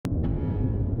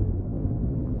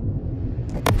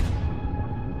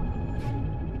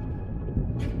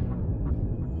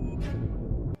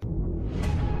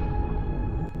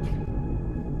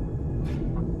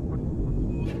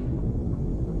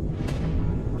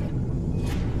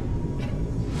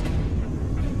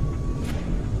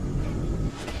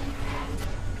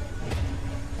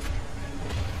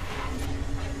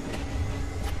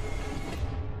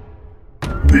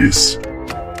This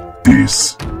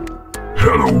is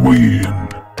Halloween.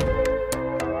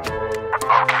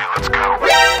 Okay, let's go.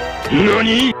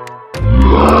 NANI?!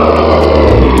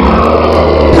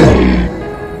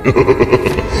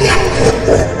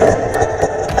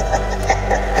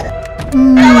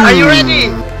 Are you ready?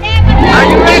 Are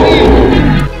you ready?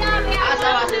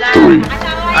 3,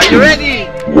 Are you ready?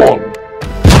 1.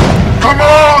 Come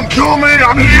on, kill me!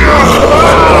 I'm here!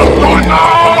 Oh no!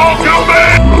 Kill me!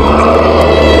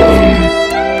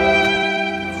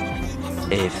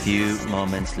 A few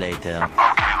moments later.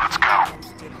 Okay, let's go. Okay,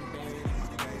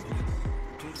 let's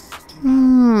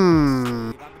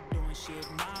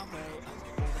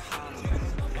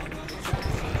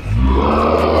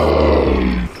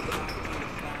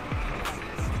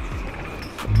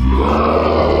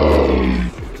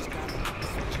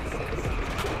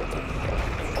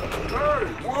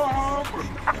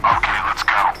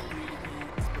go.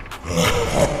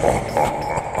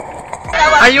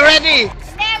 Are you ready?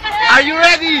 Are you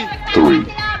ready? 3,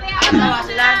 2,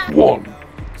 1.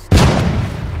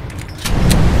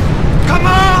 Come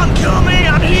on, kill me!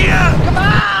 I'm here! Come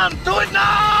on! Do it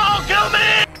now! Kill me!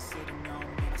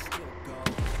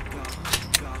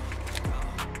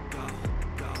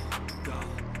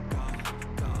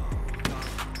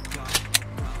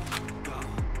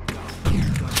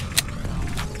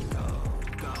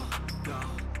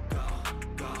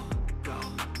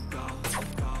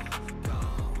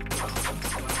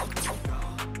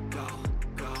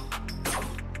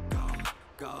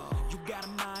 You got a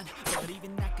mind, but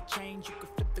even that could change. You could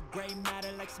flip the gray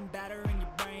matter like some batter in your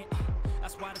brain.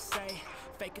 That's why I say,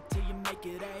 fake it till you make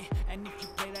it A. And if you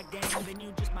play that game, then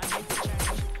you just might make a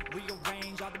change.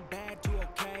 Rearrange all the bad to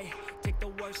okay. Take the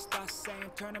worst thoughts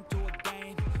saying, turn them to a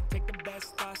game. Take the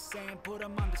best thoughts saying, put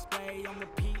them on display. On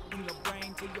repeat in your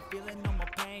brain till you're feeling no more